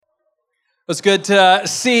It's good to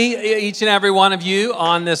see each and every one of you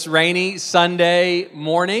on this rainy Sunday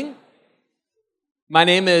morning. My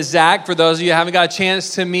name is Zach. For those of you who haven't got a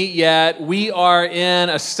chance to meet yet, we are in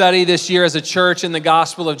a study this year as a church in the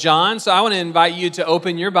Gospel of John. So I want to invite you to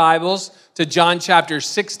open your Bibles to John chapter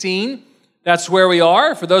 16. That's where we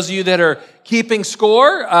are. For those of you that are keeping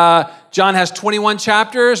score, John has 21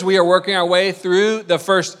 chapters. We are working our way through the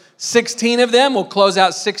first 16 of them. We'll close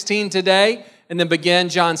out 16 today and then begin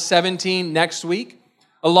John 17 next week.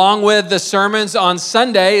 Along with the sermons on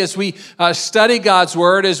Sunday, as we study God's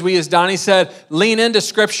Word, as Donnie said, lean into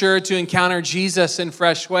Scripture to encounter Jesus in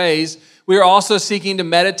fresh ways, we are also seeking to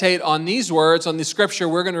meditate on these words, on the Scripture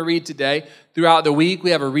we're going to read today throughout the week.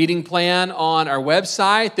 We have a reading plan on our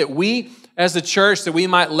website that we, as a church, that we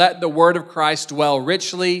might let the Word of Christ dwell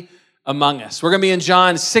richly among us. We're going to be in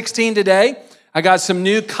John 16 today. I got some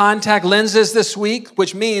new contact lenses this week,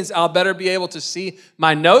 which means I'll better be able to see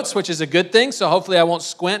my notes, which is a good thing. So hopefully I won't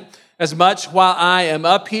squint as much while I am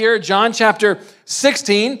up here. John chapter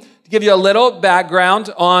 16, to give you a little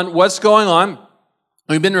background on what's going on.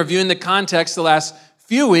 We've been reviewing the context the last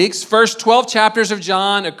few weeks. First 12 chapters of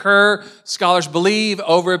John occur, scholars believe,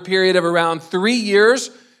 over a period of around 3 years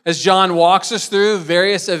as John walks us through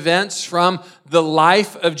various events from the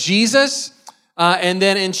life of Jesus. And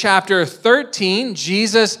then in chapter 13,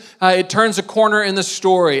 Jesus, it turns a corner in the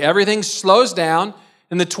story. Everything slows down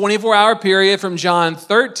in the 24-hour period from John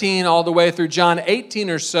 13 all the way through John 18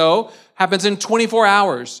 or so, happens in 24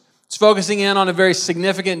 hours. It's focusing in on a very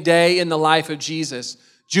significant day in the life of Jesus.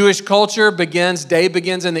 Jewish culture day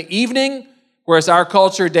begins in the evening, whereas our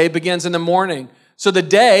culture, day begins in the morning. So the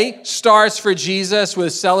day starts for Jesus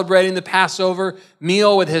with celebrating the Passover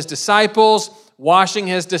meal with his disciples, washing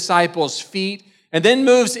his disciples' feet, and then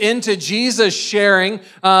moves into Jesus sharing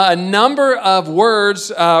a number of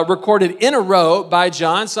words recorded in a row by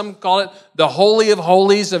John. Some call it the Holy of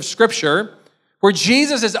Holies of Scripture, where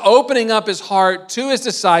Jesus is opening up his heart to his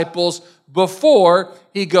disciples before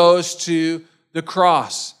he goes to the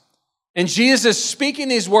cross. And Jesus is speaking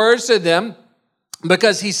these words to them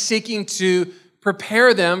because he's seeking to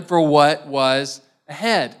prepare them for what was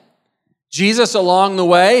ahead. Jesus, along the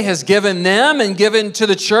way, has given them and given to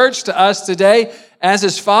the church, to us today, as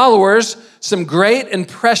his followers, some great and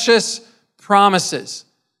precious promises.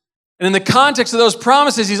 And in the context of those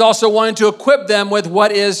promises, he's also wanted to equip them with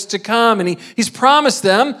what is to come. And he's promised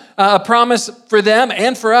them, a promise for them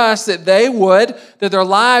and for us, that their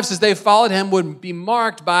lives as they followed him would be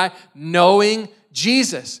marked by knowing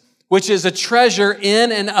Jesus, which is a treasure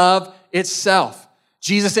in and of itself.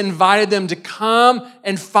 Jesus invited them to come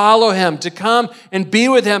and follow him, to come and be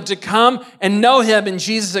with him, to come and know him. And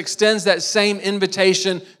Jesus extends that same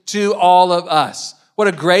invitation to all of us. What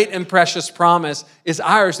a great and precious promise is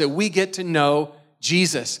ours, that we get to know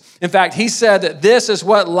Jesus. In fact, he said that this is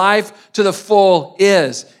what life to the full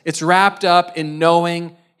is. It's wrapped up in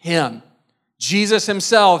knowing him. Jesus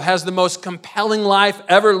himself has the most compelling life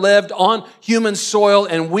ever lived on human soil,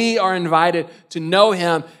 and we are invited to know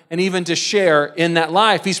him and even to share in that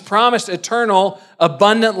life. He's promised eternal,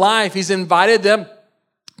 abundant life. He's invited them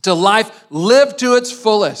to life lived to its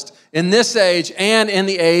fullest in this age and in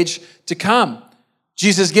the age to come.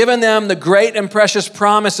 Jesus has given them the great and precious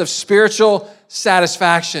promise of spiritual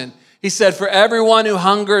satisfaction. He said, for everyone who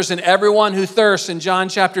hungers and everyone who thirsts, in John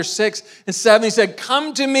chapter 6 and 7, he said,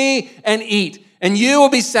 come to me and eat, and you will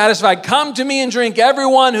be satisfied. Come to me and drink,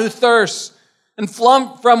 everyone who thirsts. And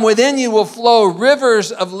from within you will flow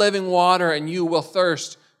rivers of living water, and you will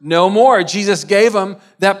thirst no more. Jesus gave them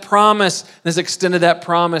that promise and has extended that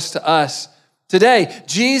promise to us today.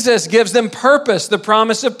 Jesus gives them purpose, the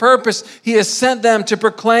promise of purpose. He has sent them to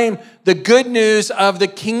proclaim the good news of the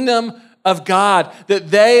kingdom of God, that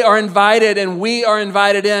they are invited and we are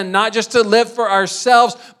invited in, not just to live for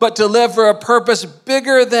ourselves, but to live for a purpose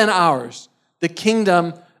bigger than ours, the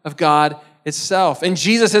kingdom of God itself. And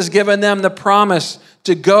Jesus has given them the promise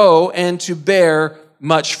to go and to bear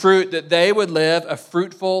much fruit, that they would live a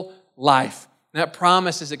fruitful life. And that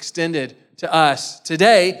promise is extended to us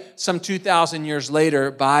today, some 2,000 years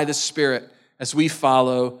later, by the Spirit as we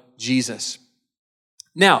follow Jesus.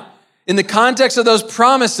 Now, in the context of those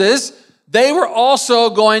promises, they were also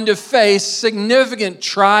going to face significant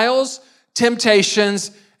trials, temptations,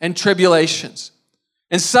 and tribulations.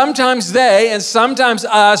 And sometimes they, and sometimes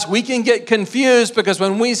us, we can get confused because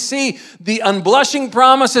when we see the unblushing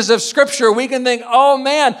promises of Scripture, we can think, oh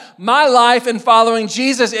man, my life in following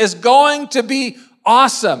Jesus is going to be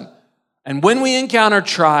awesome. And when we encounter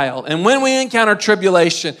trial, and when we encounter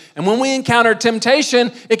tribulation, and when we encounter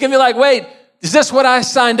temptation, it can be like, wait, is this what I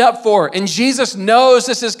signed up for? And Jesus knows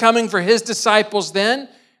this is coming for his disciples then,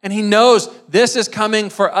 And he knows this is coming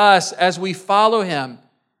for us as we follow him.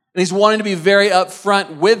 And he's wanting to be very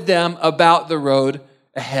upfront with them about the road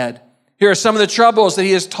ahead. Here are some of the troubles that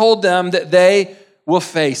he has told them that they will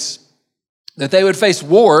face. That they would face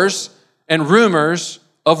wars and rumors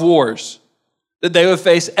of wars. That they would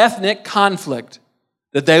face ethnic conflict.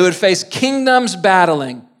 That they would face kingdoms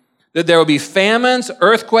battling. That there will be famines,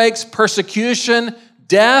 earthquakes, persecution,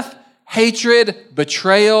 death, hatred,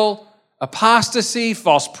 betrayal, apostasy,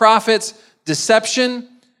 false prophets, deception,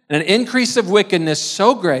 and an increase of wickedness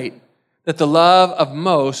so great that the love of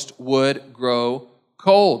most would grow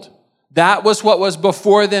cold. That was what was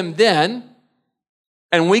before them then.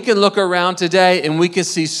 And we can look around today and we can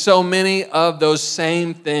see so many of those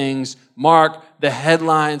same things mark the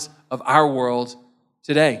headlines of our world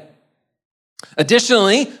today.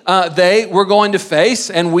 Additionally, they were going to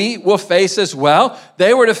face, and we will face as well,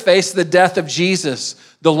 they were to face the death of Jesus,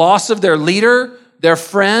 the loss of their leader, their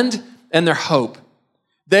friend, and their hope.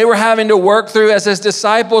 They were having to work through, as his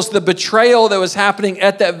disciples, the betrayal that was happening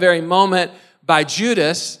at that very moment by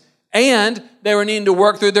Judas, and they were needing to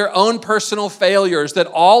work through their own personal failures, that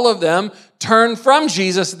all of them turn from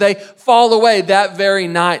Jesus, they fall away that very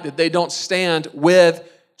night, that they don't stand with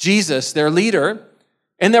Jesus, their leader,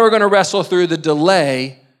 and they were going to wrestle through the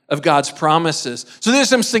delay of God's promises. So there's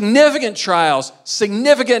some significant trials,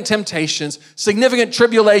 significant temptations, significant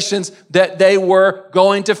tribulations that they were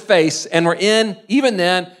going to face and were in even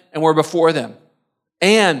then and were before them.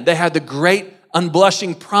 And they had the great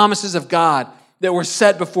unblushing promises of God that were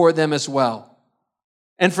set before them as well.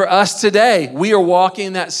 And for us today, we are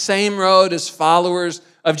walking that same road as followers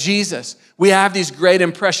of Jesus. We have these great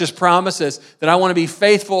and precious promises that I want to be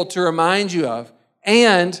faithful to remind you of.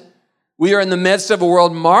 And we are in the midst of a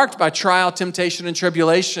world marked by trial, temptation, and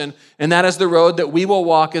tribulation, and that is the road that we will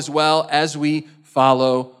walk as well as we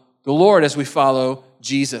follow the Lord, as we follow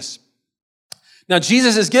Jesus. Now,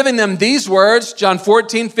 Jesus is giving them these words, John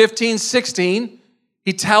 14, 15, 16.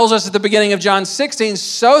 He tells us at the beginning of John 16,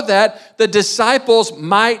 so that the disciples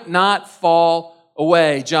might not fall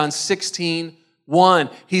away. John 16, 1.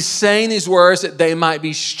 He's saying these words that they might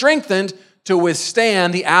be strengthened to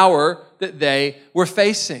withstand the hour that they were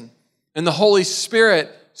facing. And the Holy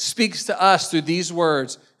Spirit speaks to us through these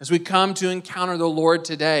words as we come to encounter the Lord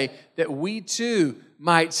today, that we too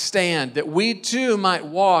might stand, that we too might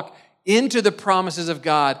walk into the promises of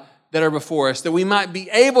God that are before us, that we might be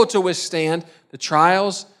able to withstand the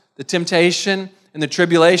trials, the temptation, and the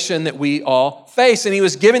tribulation that we all face. And he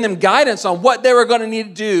was giving them guidance on what they were going to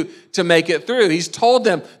need to do to make it through. He's told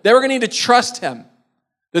them they were going to need to trust him,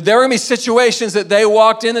 that there were going to be situations that they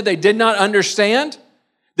walked in that they did not understand,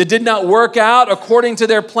 that did not work out according to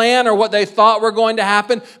their plan or what they thought were going to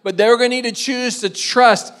happen, but they were going to need to choose to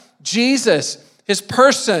trust Jesus, his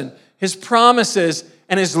person, his promises,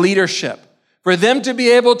 and his leadership. For them to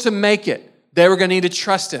be able to make it, they were going to need to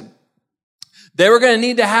trust him. They were going to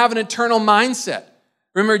need to have an eternal mindset.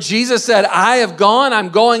 Remember, Jesus said, I have gone, I'm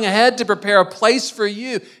going ahead to prepare a place for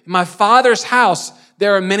you. In my Father's house,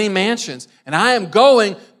 there are many mansions, and I am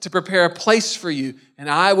going to prepare a place for you, and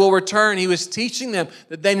I will return. He was teaching them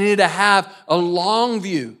that they needed to have a long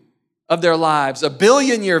view of their lives, a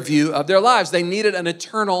billion-year view of their lives. They needed an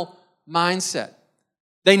eternal mindset.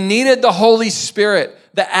 They needed the Holy Spirit,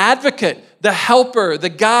 the advocate, the helper, the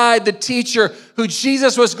guide, the teacher who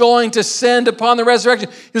Jesus was going to send upon the resurrection.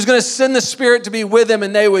 He was going to send the Spirit to be with them,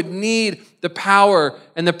 and they would need the power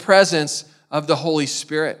and the presence of the Holy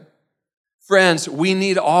Spirit. Friends, we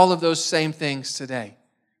need all of those same things today.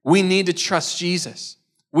 We need to trust Jesus.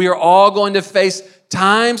 We are all going to face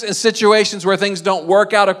times and situations where things don't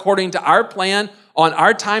work out according to our plan on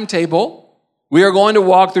our timetable. We are going to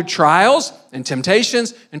walk through trials and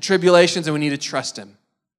temptations and tribulations, and we need to trust him.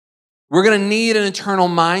 We're going to need an eternal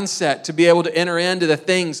mindset to be able to enter into the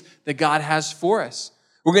things that God has for us.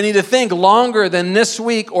 We're going to need to think longer than this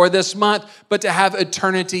week or this month, but to have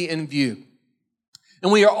eternity in view.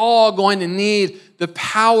 And we are all going to need the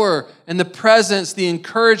power and the presence, the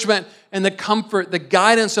encouragement and the comfort, the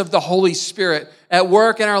guidance of the Holy Spirit at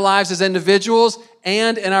work in our lives as individuals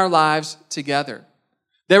and in our lives together.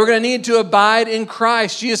 They were going to need to abide in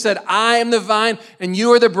Christ. Jesus said, I am the vine and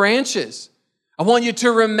you are the branches. I want you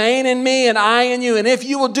to remain in me and I in you. And if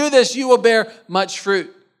you will do this, you will bear much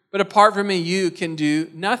fruit. But apart from me, you can do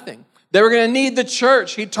nothing. They were going to need the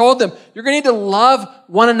church. He told them, you're going to need to love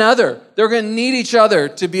one another. They're going to need each other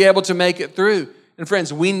to be able to make it through. And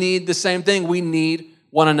friends, we need the same thing. We need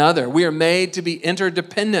one another. We are made to be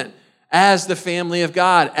interdependent as the family of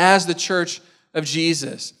God, as the church of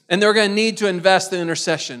Jesus. And they're going to need to invest in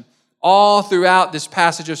intercession. All throughout this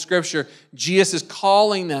passage of Scripture, Jesus is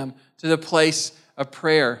calling them to the place of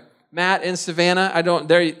prayer. Matt and Savannah,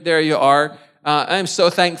 there you are. I'm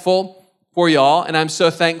so thankful for y'all, and I'm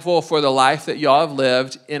so thankful for the life that y'all have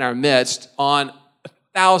lived in our midst on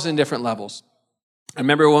 1,000 different levels. I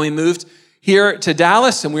remember when we moved here to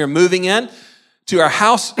Dallas, and we were moving in to our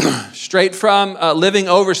house straight from living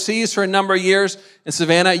overseas for a number of years. And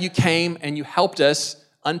Savannah, you came and you helped us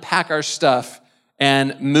unpack our stuff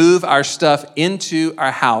and move our stuff into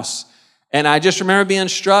our house. And I just remember being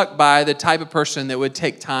struck by the type of person that would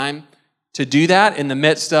take time to do that in the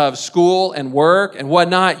midst of school and work and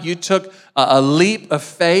whatnot. You took a leap of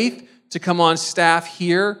faith to come on staff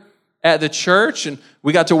here at the church, and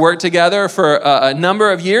we got to work together for a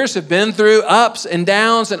number of years, have been through ups and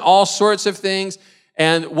downs and all sorts of things.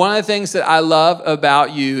 And one of the things that I love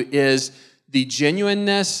about you is the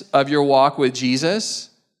genuineness of your walk with Jesus.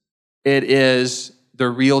 It is the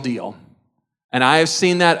real deal. And I have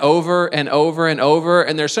seen that over and over and over.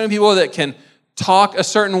 And there's some people that can talk a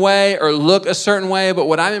certain way or look a certain way, but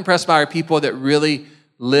what I'm impressed by are people that really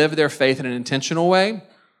live their faith in an intentional way.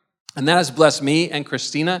 And that has blessed me and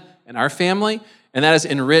Christina and our family, and that has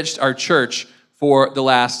enriched our church for the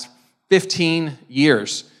last 15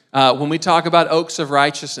 years. When we talk about oaks of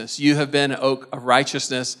righteousness, you have been an oak of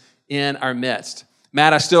righteousness in our midst.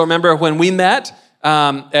 Matt, I still remember when we met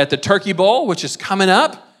at the Turkey Bowl, which is coming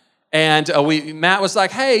up, and Matt was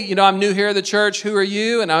like, hey, I'm new here at the church. Who are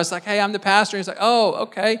you? And I was like, hey, I'm the pastor. And he's like, oh,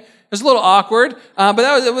 okay. It was a little awkward, but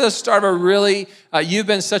it was the start of a really, you've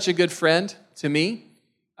been such a good friend to me.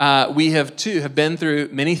 We have been through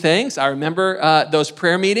many things. I remember those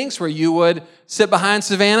prayer meetings where you would sit behind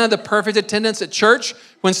Savannah, the perfect attendance at church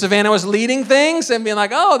when Savannah was leading things and being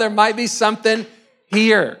like, oh, there might be something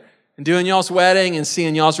here. And doing y'all's wedding and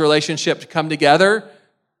seeing y'all's relationship come together,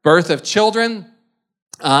 birth of children,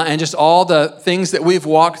 and just all the things that we've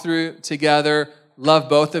walked through together. Love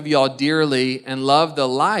both of y'all dearly and love the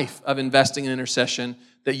life of investing in intercession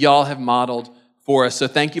that y'all have modeled for us. So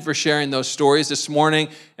thank you for sharing those stories this morning.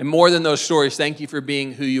 And more than those stories, thank you for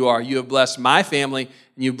being who you are. You have blessed my family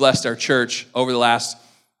and you've blessed our church over the last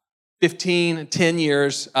 10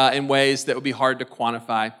 years in ways that would be hard to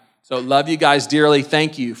quantify. So love you guys dearly.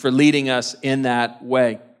 Thank you for leading us in that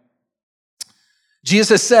way. Jesus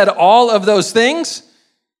has said all of those things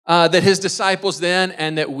that his disciples then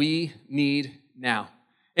and that we need now.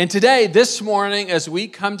 And today, this morning, as we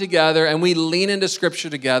come together and we lean into Scripture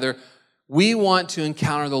together, we want to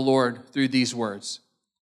encounter the Lord through these words.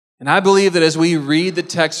 And I believe that as we read the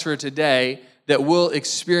text for today, that we'll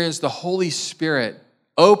experience the Holy Spirit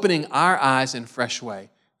opening our eyes in a fresh way.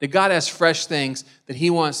 That God has fresh things that he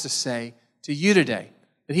wants to say to you today.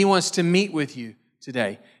 That he wants to meet with you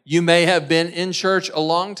today. You may have been in church a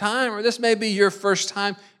long time, or this may be your first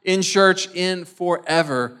time in church in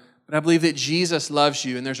forever. But I believe that Jesus loves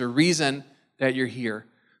you, and there's a reason that you're here.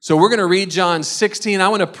 So we're going to read John 16. I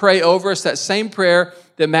want to pray over us that same prayer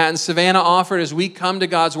that Matt and Savannah offered as we come to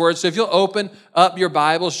God's word. So if you'll open up your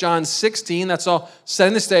Bibles, John 16, that's all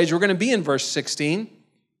setting the stage. We're going to be in verse 16.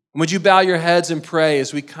 And would you bow your heads and pray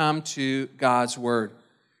as we come to God's word?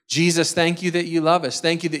 Jesus, thank you that you love us.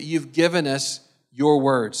 Thank you that you've given us your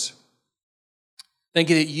words. Thank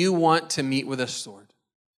you that you want to meet with us, Lord.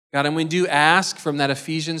 God, and we do ask from that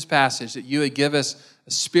Ephesians passage that you would give us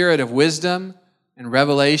a spirit of wisdom and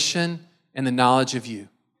revelation and the knowledge of you.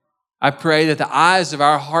 I pray that the eyes of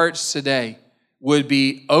our hearts today would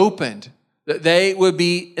be opened, that they would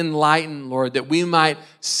be enlightened, Lord, that we might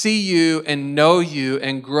see you and know you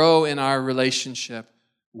and grow in our relationship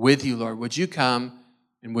with you, Lord. Would you come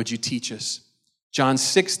and would you teach us? John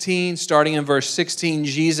 16, starting in verse 16,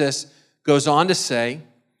 Jesus goes on to say,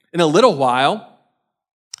 in a little while,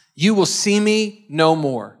 you will see me no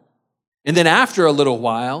more. And then after a little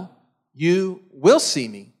while, you will see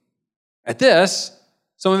me. At this,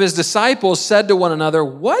 some of his disciples said to one another,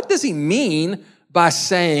 what does he mean by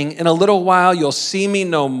saying, in a little while, you'll see me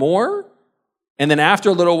no more? And then after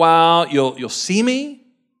a little while, you'll see me?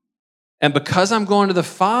 And because I'm going to the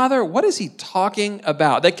Father, what is he talking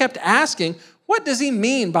about? They kept asking, what does he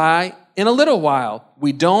mean by in a little while?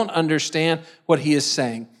 We don't understand what he is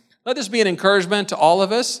saying. Let this be an encouragement to all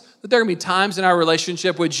of us that there are going to be times in our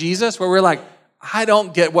relationship with Jesus where we're like, I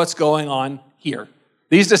don't get what's going on here.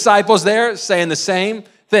 These disciples there saying the same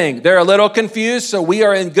thing. They're a little confused, so we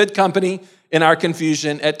are in good company in our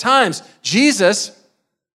confusion at times. Jesus,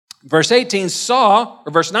 verse 19 saw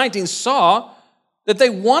that they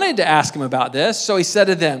wanted to ask him about this, so he said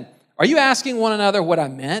to them, are you asking one another what I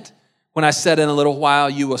meant when I said in a little while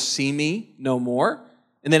you will see me no more,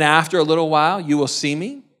 and then after a little while you will see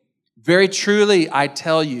me? Very truly I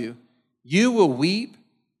tell you, you will weep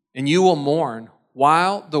and you will mourn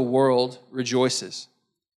while the world rejoices.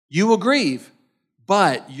 You will grieve,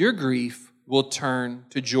 but your grief will turn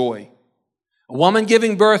to joy. A woman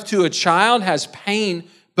giving birth to a child has pain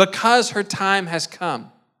because her time has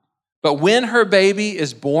come. But when her baby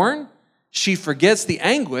is born, she forgets the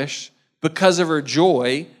anguish because of her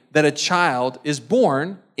joy that a child is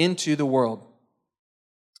born into the world.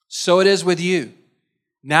 So it is with you.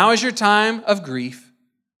 Now is your time of grief,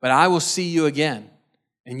 but I will see you again,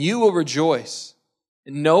 and you will rejoice,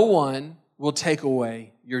 and no one will take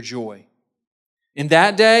away your joy. In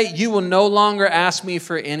that day, you will no longer ask me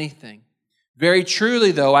for anything. Very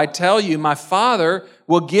truly, though, I tell you, my Father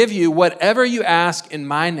will give you whatever you ask in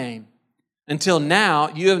my name. Until now,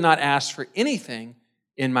 you have not asked for anything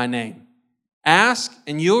in my name. Ask,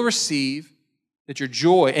 and you'll receive, that your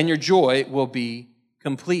joy will be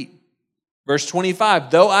complete. Verse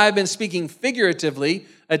 25, though I have been speaking figuratively,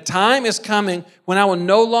 a time is coming when I will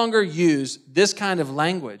no longer use this kind of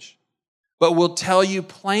language, but will tell you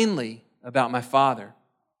plainly about my Father.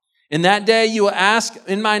 In that day you will ask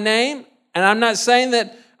in my name, and I'm not saying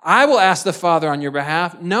that I will ask the Father on your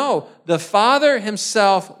behalf. No, the Father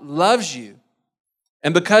himself loves you.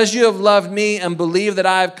 And because you have loved me and believe that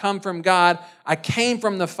I have come from God, I came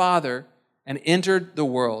from the Father and entered the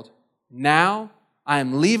world. Now I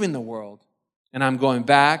am leaving the world, and I'm going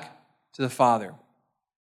back to the Father.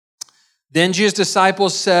 Then Jesus'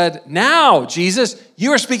 disciples said, now, Jesus,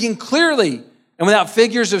 you are speaking clearly and without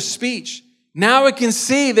figures of speech. Now we can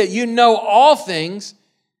see that you know all things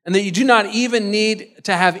and that you do not even need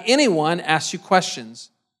to have anyone ask you questions.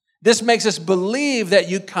 This makes us believe that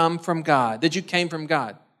you come from God, that you came from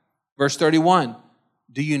God. Verse 31,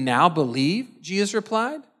 do you now believe? Jesus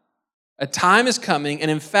replied. A time is coming, and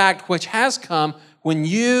in fact, which has come, when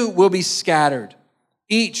you will be scattered,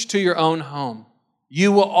 each to your own home.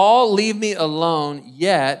 You will all leave me alone,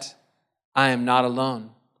 yet I am not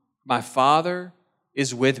alone. My Father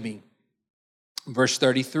is with me. Verse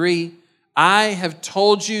 33, I have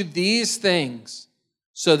told you these things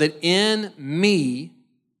so that in me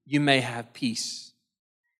you may have peace.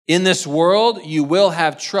 In this world you will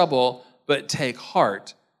have trouble, but take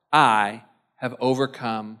heart. I have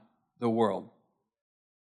overcome the world.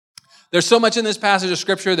 There's so much in this passage of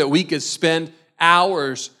Scripture that we could spend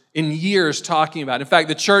hours and years talking about. In fact,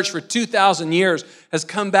 the church for 2,000 years has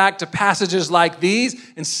come back to passages like these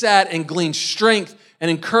and sat and gleaned strength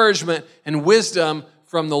and encouragement and wisdom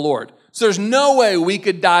from the Lord. So there's no way we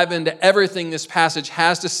could dive into everything this passage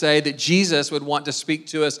has to say that Jesus would want to speak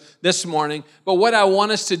to us this morning. But what I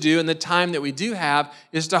want us to do in the time that we do have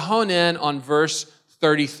is to hone in on verse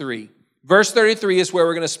 33. Verse 33 is where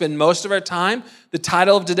we're going to spend most of our time. The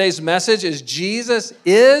title of today's message is Jesus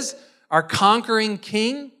is our conquering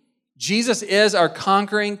King. Jesus is our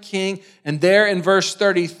conquering King. And there in verse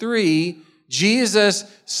 33, Jesus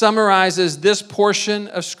summarizes this portion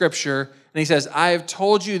of Scripture. And he says, I have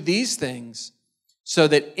told you these things so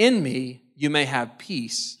that in me you may have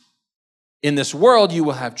peace. In this world you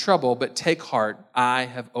will have trouble, but take heart, I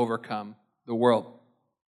have overcome the world.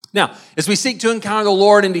 Now, as we seek to encounter the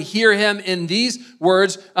Lord and to hear him in these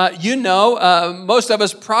words, most of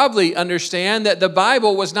us probably understand that the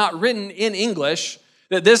Bible was not written in English,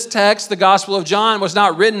 that this text, the Gospel of John, was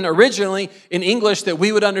not written originally in English that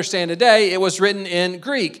we would understand today. It was written in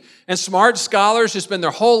Greek. And smart scholars who spend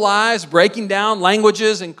their whole lives breaking down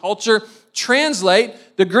languages and culture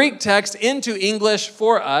translate the Greek text into English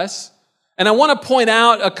for us. And I want to point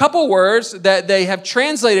out a couple words that they have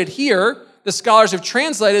translated here, the scholars have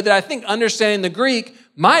translated, that I think understanding the Greek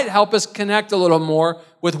might help us connect a little more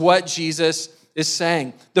with what Jesus is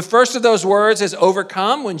saying. The first of those words is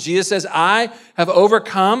overcome. When Jesus says, I have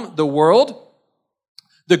overcome the world.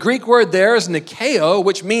 The Greek word there is nikeo,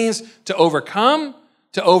 which means to overcome,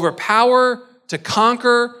 to overpower, to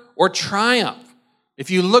conquer, or triumph. If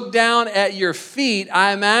you look down at your feet,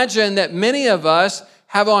 I imagine that many of us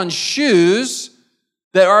have on shoes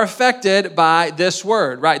that are affected by this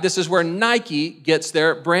word, right? This is where Nike gets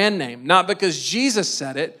their brand name. Not because Jesus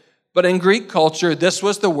said it, but in Greek culture, this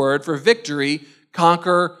was the word for victory,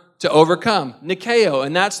 conquer, to overcome, nikeo.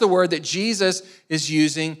 And that's the word that Jesus is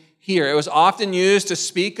using here. It was often used to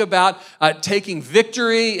speak about taking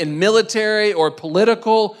victory in military or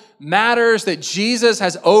political matters that Jesus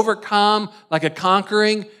has overcome like a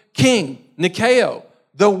conquering king, nikeo.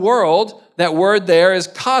 The world, that word there is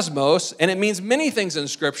cosmos, and it means many things in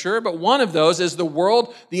Scripture, but one of those is the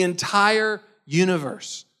world, the entire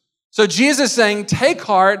universe. So Jesus is saying, take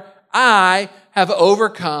heart, I have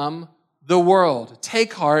overcome the world.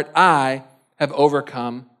 Take heart, I have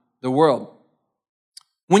overcome the world.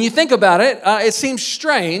 When you think about it, it seems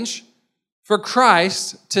strange for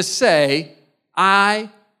Christ to say, I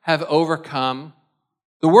have overcome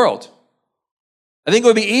the world. I think it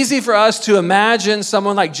would be easy for us to imagine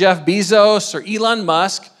someone like Jeff Bezos or Elon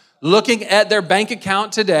Musk looking at their bank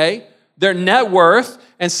account today, their net worth,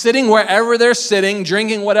 and sitting wherever they're sitting,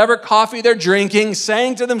 drinking whatever coffee they're drinking,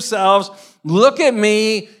 saying to themselves, look at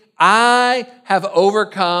me, I have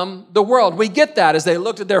overcome the world. We get that as they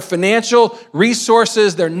looked at their financial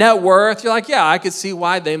resources, their net worth. You're like, yeah, I could see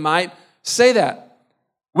why they might say that.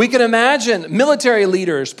 We can imagine military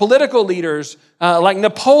leaders, political leaders like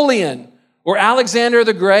Napoleon or Alexander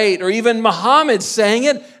the Great or even Muhammad saying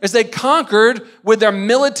it as they conquered with their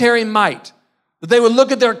military might. That they would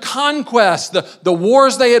look at their conquests, the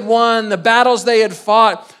wars they had won, the battles they had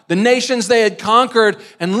fought, the nations they had conquered,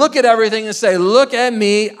 and look at everything and say, look at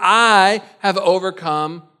me, I have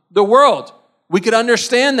overcome the world. We could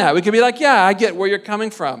understand that. We could be like, yeah, I get where you're coming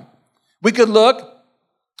from. We could look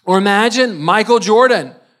or imagine Michael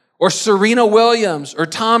Jordan or Serena Williams or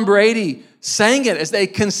Tom Brady saying it as they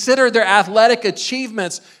consider their athletic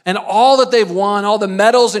achievements and all that they've won, all the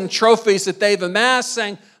medals and trophies that they've amassed,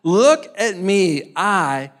 saying, look at me,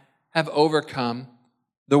 I have overcome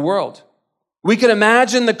the world. We could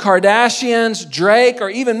imagine the Kardashians, Drake,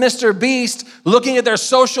 or even Mr. Beast looking at their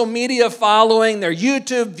social media following, their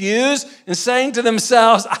YouTube views, and saying to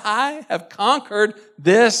themselves, I have conquered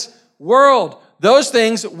this world. Those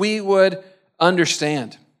things we would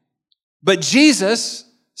understand. But Jesus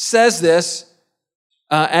says this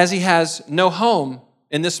as he has no home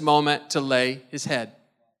in this moment to lay his head.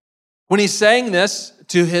 When he's saying this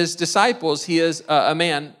to his disciples, he is a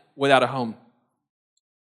man without a home.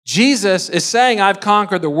 Jesus is saying, I've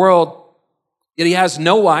conquered the world, yet he has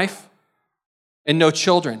no wife and no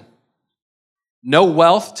children, no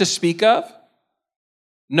wealth to speak of,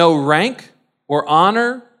 no rank or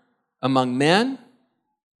honor among men,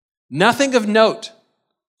 nothing of note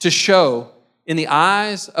to show in the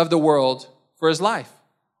eyes of the world for his life.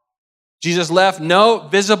 Jesus left no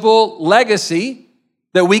visible legacy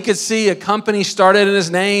that we could see a company started in his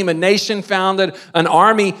name, a nation founded, an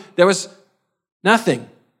army. There was nothing.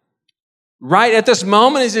 Right at this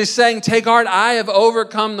moment, as he's saying, take heart, I have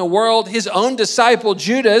overcome the world, his own disciple,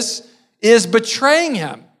 Judas, is betraying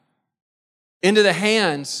him into the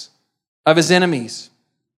hands of his enemies.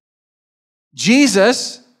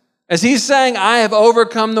 Jesus, as he's saying, I have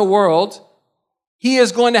overcome the world, he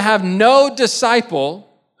is going to have no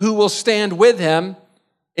disciple who will stand with him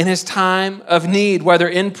in his time of need, whether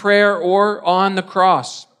in prayer or on the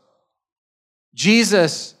cross.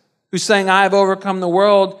 Jesus, who's saying, I have overcome the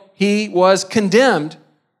world, he was condemned,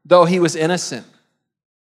 though he was innocent.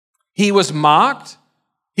 He was mocked.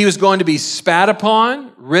 He was going to be spat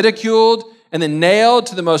upon, ridiculed, and then nailed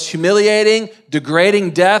to the most humiliating,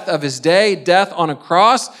 degrading death of his day, death on a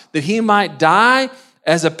cross, that he might die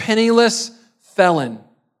as a penniless felon.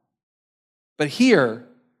 But here,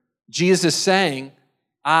 Jesus is saying,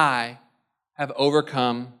 I have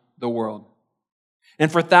overcome the world.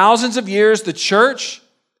 And for thousands of years, the church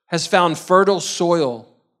has found fertile soil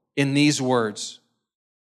in these words.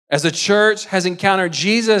 As the church has encountered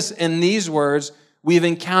Jesus in these words, we've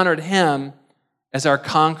encountered him as our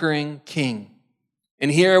conquering king.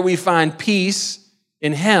 And here we find peace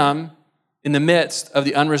in him in the midst of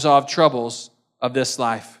the unresolved troubles of this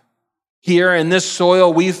life. Here in this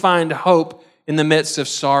soil, we find hope in the midst of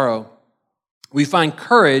sorrow. We find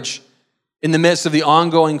courage in the midst of the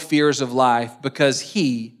ongoing fears of life because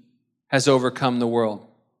he has overcome the world.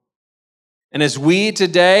 And as we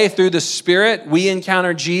today, through the Spirit, we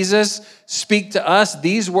encounter Jesus speak to us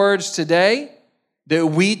these words today, that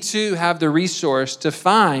we too have the resource to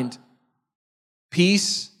find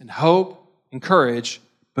peace and hope and courage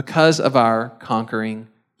because of our conquering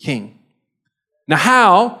King. Now,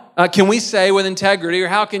 how can we say with integrity, or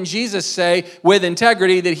how can Jesus say with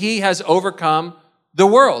integrity that he has overcome the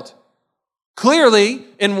world? Clearly,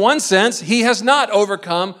 in one sense, he has not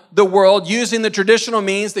overcome the world using the traditional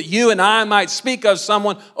means that you and I might speak of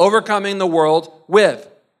someone overcoming the world with.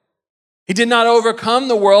 He did not overcome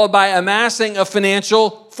the world by amassing a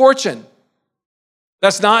financial fortune.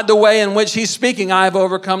 That's not the way in which he's speaking, I have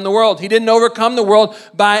overcome the world. He didn't overcome the world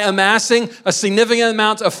by amassing a significant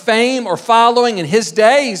amount of fame or following in his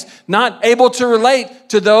days, not able to relate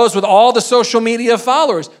to those with all the social media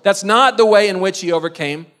followers. That's not the way in which he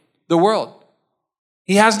overcame the world.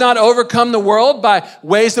 He has not overcome the world by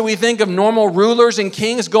ways that we think of normal rulers and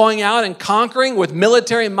kings going out and conquering with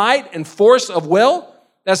military might and force of will.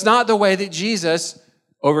 That's not the way that Jesus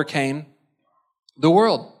overcame the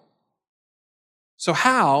world. So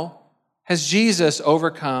how has Jesus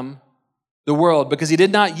overcome the world? Because he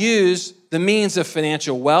did not use the means of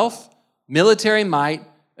financial wealth, military might,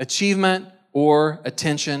 achievement, or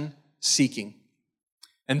attention seeking.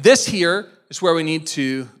 And this here is where we need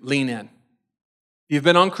to lean in. You've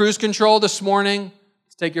been on cruise control this morning.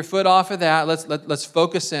 Let's take your foot off of that. Let's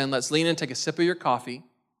focus in. Let's lean in, take a sip of your coffee.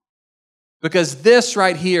 Because this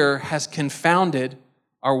right here has confounded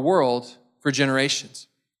our world for generations.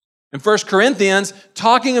 In 1 Corinthians,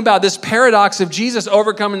 talking about this paradox of Jesus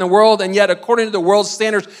overcoming the world and yet, according to the world's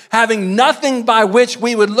standards, having nothing by which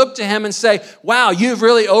we would look to him and say, wow, you've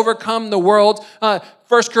really overcome the world. 1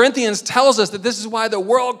 Corinthians tells us that this is why the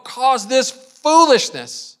world caused this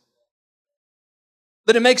foolishness,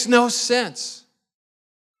 that it makes no sense.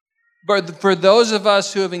 But for those of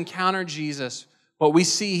us who have encountered Jesus, what we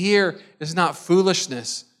see here is not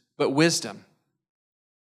foolishness, but wisdom.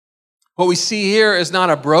 What we see here is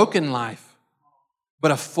not a broken life,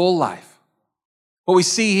 but a full life. What we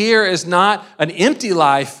see here is not an empty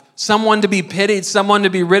life, someone to be pitied, someone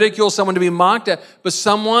to be ridiculed, someone to be mocked at, but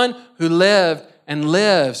someone who lived and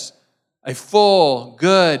lives a full,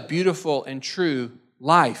 good, beautiful, and true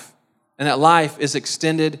life. And that life is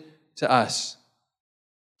extended to us.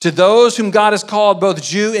 To those whom God has called, both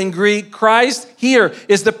Jew and Greek, Christ here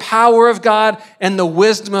is the power of God and the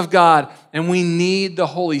wisdom of God. And we need the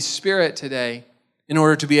Holy Spirit today in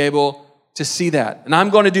order to be able to see that. And I'm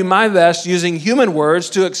going to do my best using human words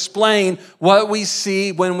to explain what we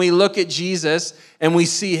see when we look at Jesus and we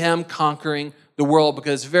see him conquering the world,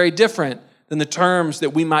 because it's very different than the terms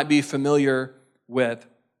that we might be familiar with.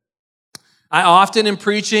 I often in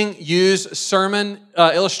preaching use sermon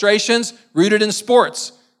illustrations rooted in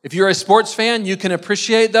sports. If you're a sports fan, you can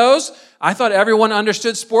appreciate those. I thought everyone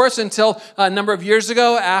understood sports until a number of years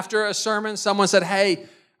ago after a sermon, someone said, hey,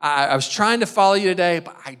 I was trying to follow you today,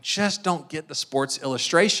 but I just don't get the sports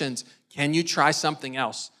illustrations. Can you try something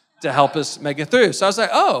else to help us make it through? So I was like,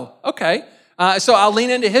 oh, okay. So I'll lean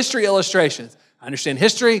into history illustrations. I understand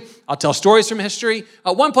history. I'll tell stories from history.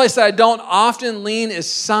 One place that I don't often lean is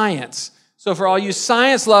science. So for all you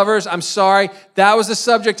science lovers, I'm sorry. That was a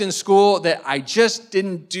subject in school that I just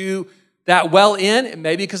didn't do that well in,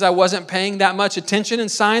 maybe because I wasn't paying that much attention in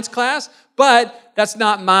science class, but that's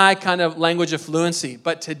not my kind of language of fluency.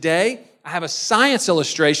 But today, I have a science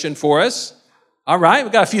illustration for us. All right,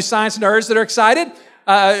 we've got a few science nerds that are excited.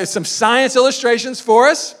 Some science illustrations for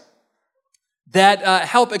us that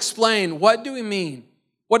help explain, what do we mean?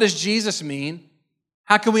 What does Jesus mean?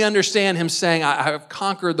 How can we understand him saying, I have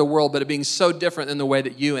conquered the world, but it being so different than the way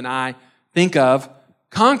that you and I think of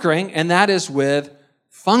conquering, and that is with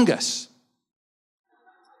fungus.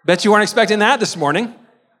 Bet you weren't expecting that this morning.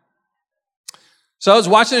 So I was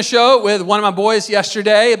watching a show with one of my boys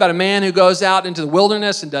yesterday about a man who goes out into the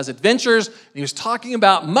wilderness and does adventures, and he was talking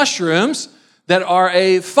about mushrooms that are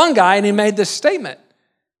a fungi, and he made this statement.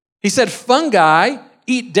 He said, fungi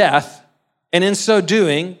eat death, and in so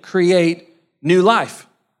doing, create new life.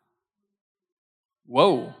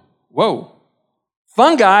 Whoa.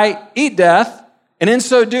 Fungi eat death, and in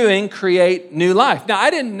so doing, create new life. Now,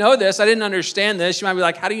 I didn't know this. I didn't understand this. You might be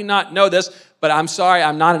like, how do you not know this? But I'm sorry,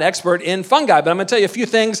 I'm not an expert in fungi. But I'm going to tell you a few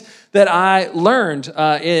things that I learned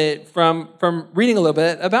from reading a little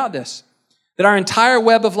bit about this. That our entire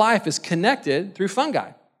web of life is connected through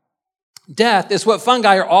fungi. Death is what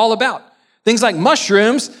fungi are all about. Things like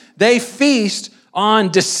mushrooms, they feast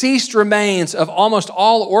on deceased remains of almost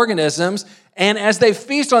all organisms, and as they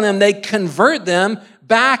feast on them, they convert them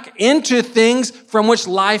back into things from which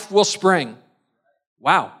life will spring.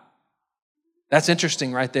 Wow. That's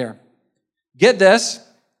interesting right there. Get this.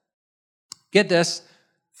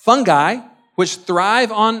 Fungi, which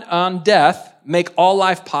thrive on death, make all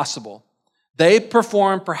life possible. They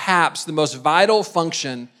perform perhaps the most vital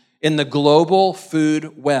function in the global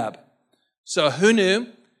food web. So who knew?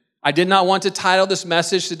 I did not want to title this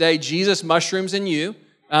message today, Jesus, Mushrooms, and You.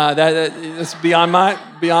 That's beyond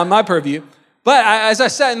my purview. But as I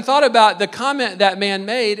sat and thought about the comment that man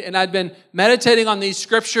made, and I'd been meditating on these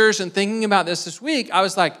scriptures and thinking about this week, I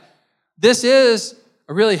was like, this is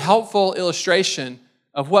a really helpful illustration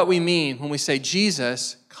of what we mean when we say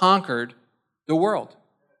Jesus conquered the world.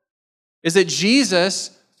 Is that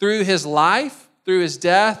Jesus, through his life, through his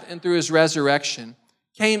death, and through his resurrection,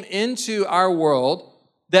 came into our world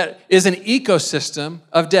that is an ecosystem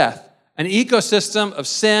of death, an ecosystem of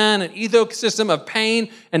sin, an ecosystem of pain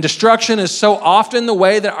and destruction is so often the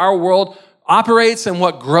way that our world operates and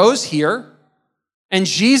what grows here. And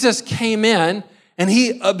Jesus came in and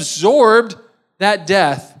he absorbed that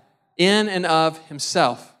death in and of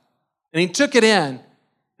himself. And he took it in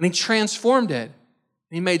and he transformed it.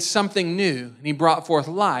 And he made something new and he brought forth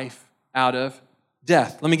life out of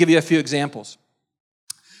death. Let me give you a few examples.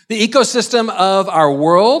 The ecosystem of our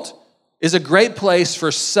world is a great place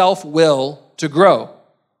for self-will to grow.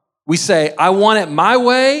 We say, I want it my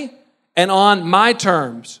way and on my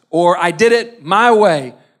terms, or I did it my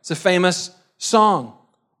way. It's a famous song.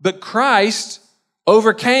 But Christ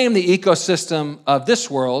overcame the ecosystem of this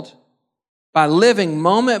world by living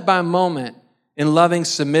moment by moment in loving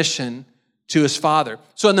submission to his Father.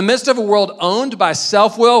 So in the midst of a world owned by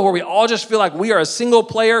self-will, where we all just feel like we are a single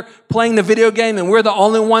player playing the video game and we're the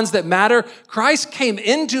only ones that matter, Christ came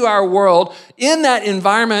into our world in that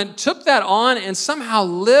environment, took that on, and somehow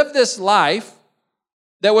lived this life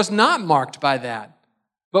that was not marked by that,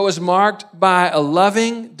 but was marked by a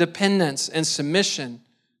loving dependence and submission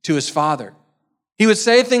to his Father. He would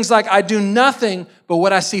say things like, I do nothing but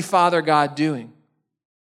what I see Father God doing.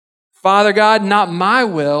 Father God, not my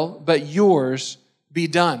will, but yours be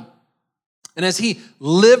done. And as he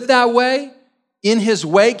lived that way, in his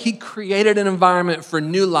wake, he created an environment for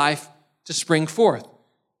new life to spring forth.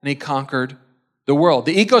 And he conquered the world.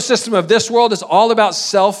 The ecosystem of this world is all about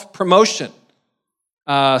self-promotion.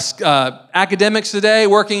 Academics today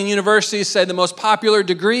working in universities say the most popular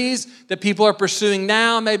degrees that people are pursuing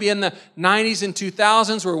now, maybe in the 90s and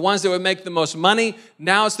 2000s, were ones that would make the most money.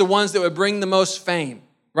 Now it's the ones that would bring the most fame,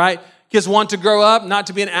 right? Kids want to grow up not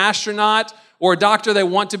to be an astronaut or a doctor. They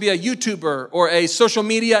want to be a YouTuber or a social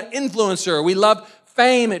media influencer. We love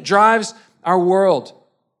fame. It drives our world.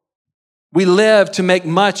 We live to make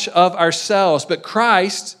much of ourselves. But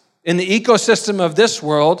Christ, in the ecosystem of this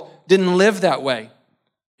world, didn't live that way.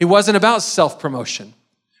 He wasn't about self-promotion.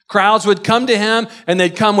 Crowds would come to him and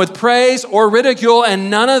they'd come with praise or ridicule, and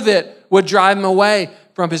none of it would drive him away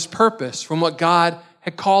from his purpose, from what God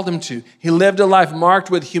had called him to. He lived a life marked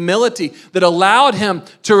with humility that allowed him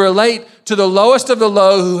to relate to the lowest of the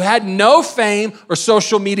low who had no fame or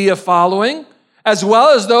social media following, as well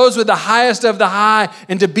as those with the highest of the high,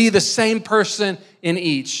 and to be the same person in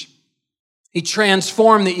each. He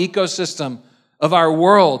transformed the ecosystem of our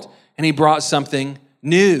world, and he brought something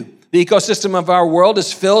new. The ecosystem of our world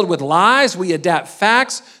is filled with lies. We adapt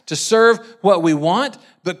facts to serve what we want.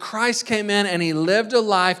 But Christ came in and he lived a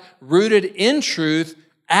life rooted in truth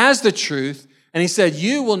as the truth. And he said,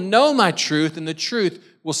 you will know my truth and the truth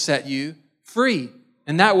will set you free.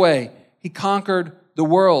 And that way he conquered the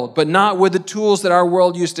world, but not with the tools that our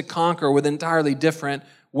world used to conquer, with an entirely different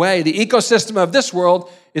way. The ecosystem of this world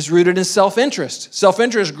is rooted in self-interest.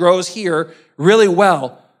 Self-interest grows here really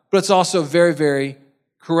well, but it's also very, very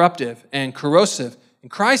corruptive and corrosive.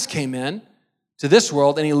 And Christ came in to this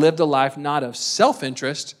world and he lived a life not of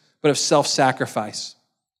self-interest, but of self-sacrifice.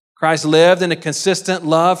 Christ lived in a consistent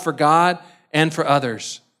love for God and for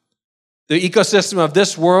others. The ecosystem of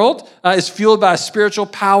this world is fueled by a spiritual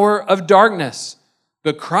power of darkness,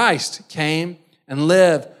 but Christ came and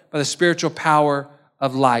lived by the spiritual power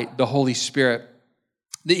of light, the Holy Spirit.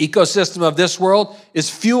 The ecosystem of this world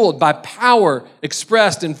is fueled by power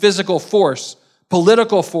expressed in physical force,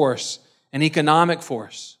 political force, and economic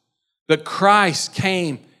force. But Christ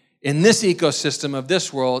came in this ecosystem of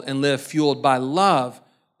this world and lived fueled by love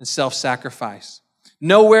and self-sacrifice.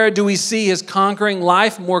 Nowhere do we see his conquering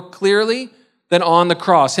life more clearly than on the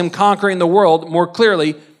cross, him conquering the world more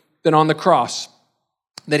clearly than on the cross.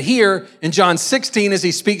 That here in John 16, as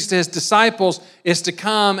he speaks to his disciples, is to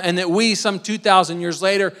come, and that we, some 2,000 years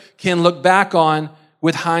later, can look back on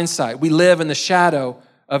with hindsight. We live in the shadow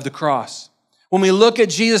of the cross. When we look at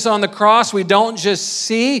Jesus on the cross, we don't just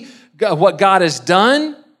see what God has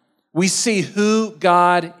done, we see who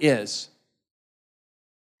God is.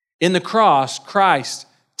 In the cross, Christ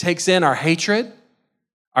takes in our hatred,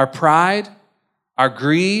 our pride, our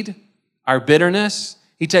greed, our bitterness.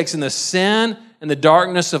 He takes in the sin and the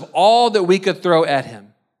darkness of all that we could throw at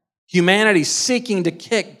him. Humanity seeking to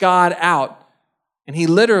kick God out, and he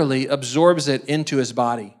literally absorbs it into his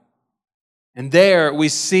body. And there we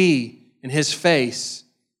see in his face,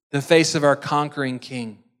 the face of our conquering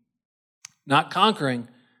king. Not conquering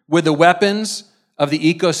with the weapons of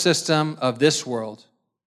the ecosystem of this world,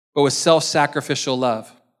 but with self-sacrificial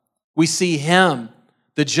love. We see him,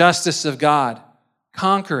 the justice of God,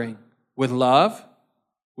 conquering with love,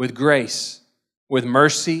 with grace, with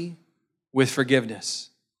mercy, with forgiveness.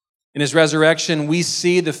 In his resurrection, we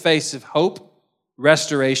see the face of hope,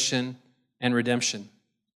 restoration, and redemption.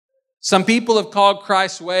 Some people have called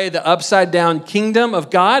Christ's way the upside-down kingdom of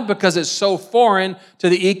God because it's so foreign to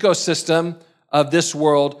the ecosystem of this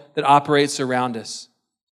world that operates around us.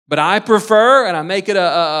 But I prefer, and I make it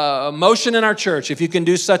a motion in our church, if you can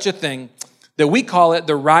do such a thing, that we call it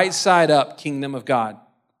the right side up kingdom of God.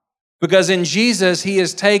 Because in Jesus, he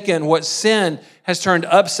has taken what sin has turned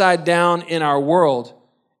upside down in our world,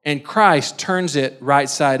 and Christ turns it right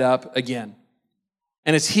side up again.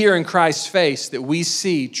 And it's here in Christ's face that we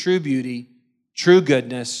see true beauty, true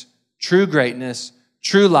goodness, true greatness,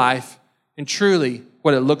 true life, and truly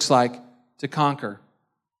what it looks like to conquer.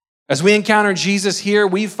 As we encounter Jesus here,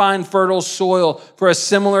 we find fertile soil for a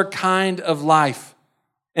similar kind of life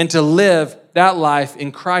and to live that life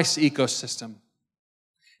in Christ's ecosystem.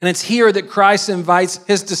 And it's here that Christ invites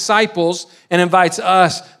his disciples and invites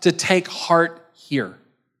us to take heart here.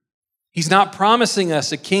 He's not promising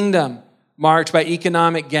us a kingdom marked by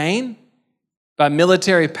economic gain, by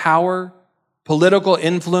military power, political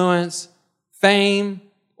influence, fame,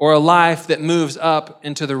 or a life that moves up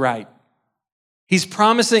and to the right. He's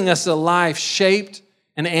promising us a life shaped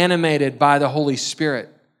and animated by the Holy Spirit,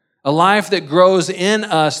 a life that grows in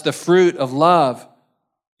us the fruit of love,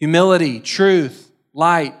 humility, truth,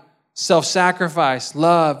 light, self-sacrifice,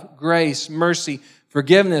 love, grace, mercy,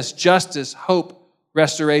 forgiveness, justice, hope,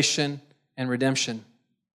 restoration, and redemption.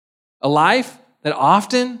 A life that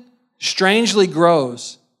often strangely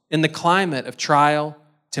grows in the climate of trial,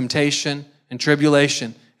 temptation, and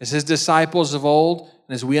tribulation, as his disciples of old,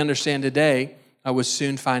 and as we understand today, would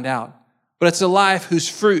soon find out. But it's a life whose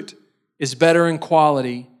fruit is better in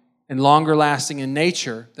quality and longer lasting in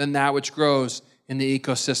nature than that which grows in the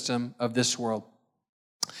ecosystem of this world.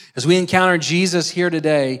 As we encounter Jesus here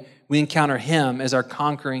today, we encounter him as our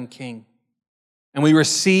conquering king. And we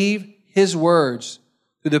receive his words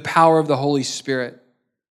through the power of the Holy Spirit.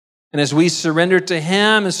 And as we surrender to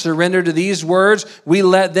him and surrender to these words, we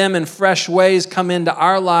let them in fresh ways come into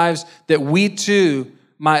our lives that we too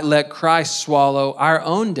might let Christ swallow our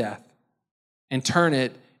own death and turn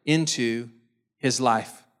it into his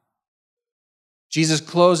life. Jesus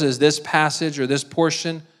closes this passage or this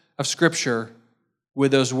portion of Scripture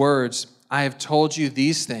with those words, I have told you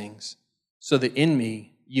these things so that in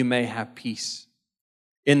me you may have peace.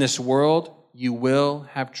 In this world you will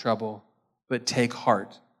have trouble, but take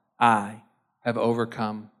heart. I have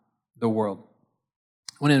overcome the world.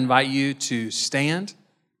 I want to invite you to stand.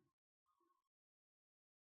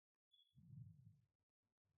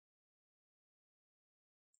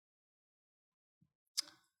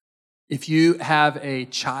 If you have a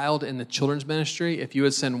child in the children's ministry, if you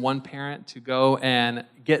would send one parent to go and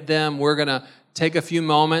get them, we're going to take a few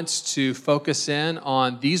moments to focus in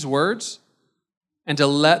on these words and to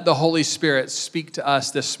let the Holy Spirit speak to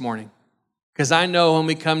us this morning. Because I know when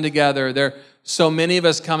we come together, there are so many of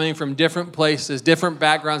us coming from different places, different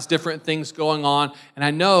backgrounds, different things going on, and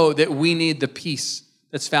I know that we need the peace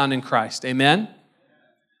that's found in Christ. Amen?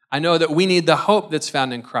 I know that we need the hope that's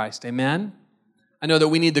found in Christ. Amen? I know that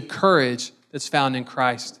we need the courage that's found in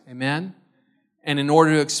Christ. Amen? And in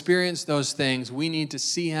order to experience those things, we need to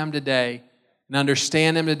see him today and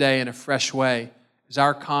understand him today in a fresh way as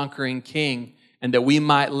our conquering king, and that we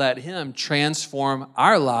might let him transform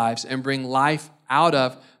our lives and bring life out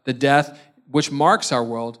of the death which marks our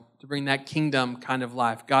world to bring that kingdom kind of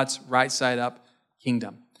life, God's right side up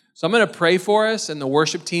kingdom. So I'm going to pray for us, and the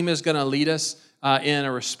worship team is going to lead us in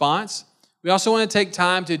a response. We also want to take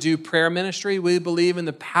time to do prayer ministry. We believe in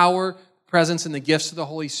the power, presence, and the gifts of the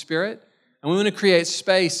Holy Spirit. And we want to create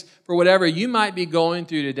space for whatever you might be going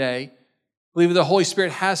through today. I believe the Holy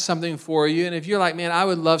Spirit has something for you. And if you're like, man, I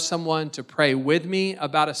would love someone to pray with me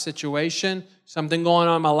about a situation, something going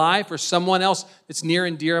on in my life, or someone else that's near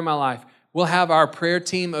and dear in my life, we'll have our prayer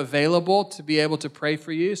team available to be able to pray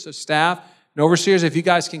for you. So staff and overseers, if you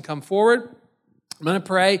guys can come forward. I'm going to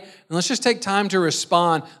pray, and let's just take time to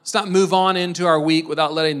respond. Let's not move on into our week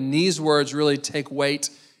without letting these words really take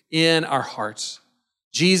weight in our hearts.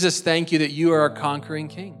 Jesus, thank you that you are our conquering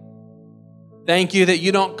king. Thank you that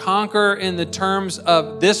you don't conquer in the terms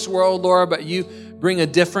of this world, Lord, but you bring a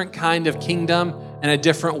different kind of kingdom and a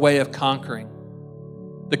different way of conquering.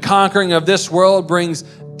 The conquering of this world brings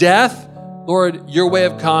death. Lord, your way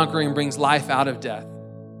of conquering brings life out of death.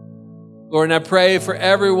 Lord, and I pray for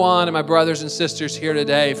every one of my brothers and sisters here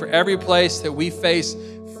today, for every place that we face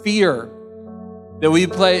fear, that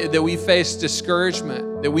we face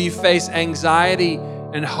discouragement, that we face anxiety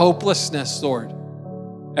and hopelessness, Lord.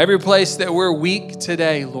 Every place that we're weak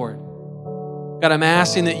today, Lord. God, I'm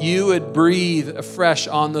asking that you would breathe afresh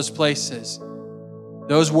on those places.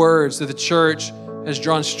 Those words that the church has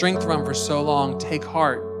drawn strength from for so long. Take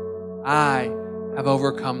heart. I have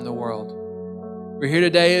overcome the world. We're here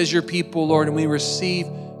today as your people, Lord, and we receive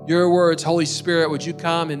your words. Holy Spirit, would you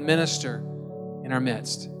come and minister in our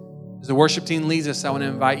midst? As the worship team leads us, I want to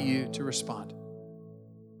invite you to respond.